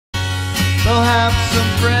have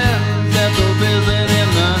some friends that they'll visit in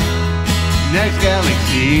the next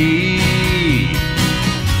galaxy.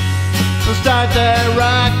 They'll start their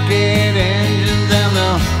rocket engines and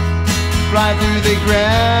they'll fly through the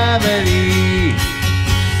gravity,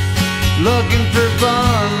 looking for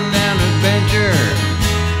fun and adventure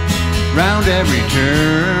round every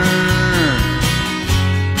turn.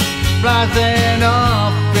 Blasting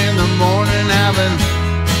off in the morning, having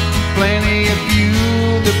plenty of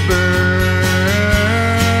fuel to burn.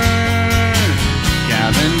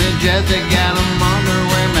 Gavin, Majestic, Adam,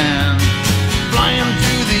 underwear man, flying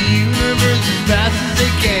through the universe as fast as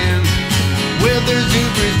they can with their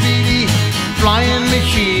super speedy flying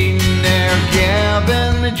machine. They're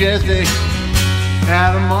Gavin, Majestic,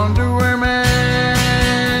 Adam, underwear man.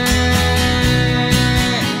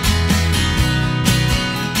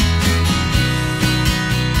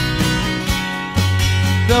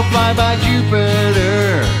 They'll fly by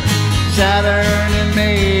Jupiter, Saturn, and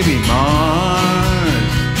maybe Mars,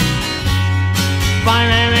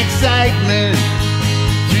 finding excitement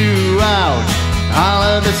throughout all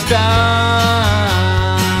of the stars.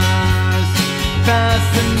 Past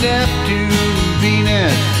the Neptune,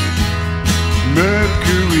 Venus,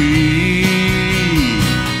 Mercury,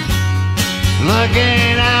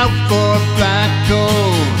 looking out for black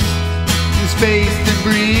holes and space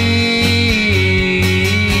debris.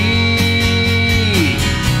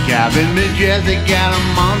 Gavin, Majestic,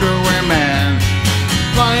 Adam, underwear man,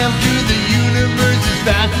 flying through the universe as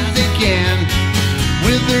fast as they can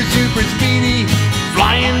with their super speedy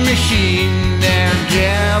flying machine. They're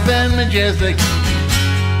Gavin, Majestic,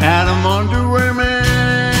 Adam, underwear man.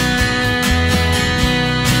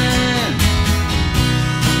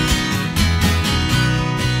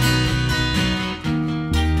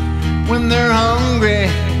 When they're hungry,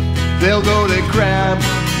 they'll go to Crab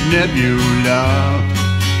Nebula,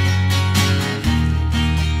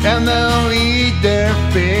 and they'll eat their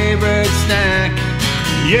favorite snack,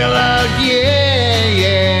 yell out, yeah,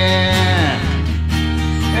 yeah.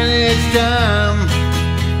 And it's time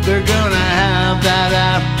they're gonna have that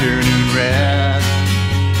afternoon rest.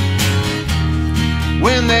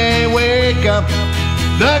 When they wake up,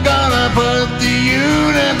 they're gonna put the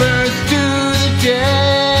universe to the test.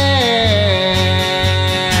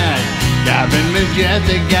 Gavin,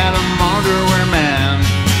 Majestic, Adam, underwear man,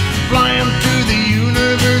 flying through the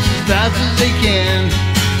universe as fast as they can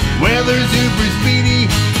with their super speedy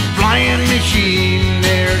flying machine.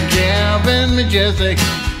 They're Gavin, Majestic,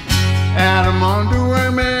 Adam,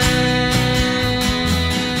 underwear man.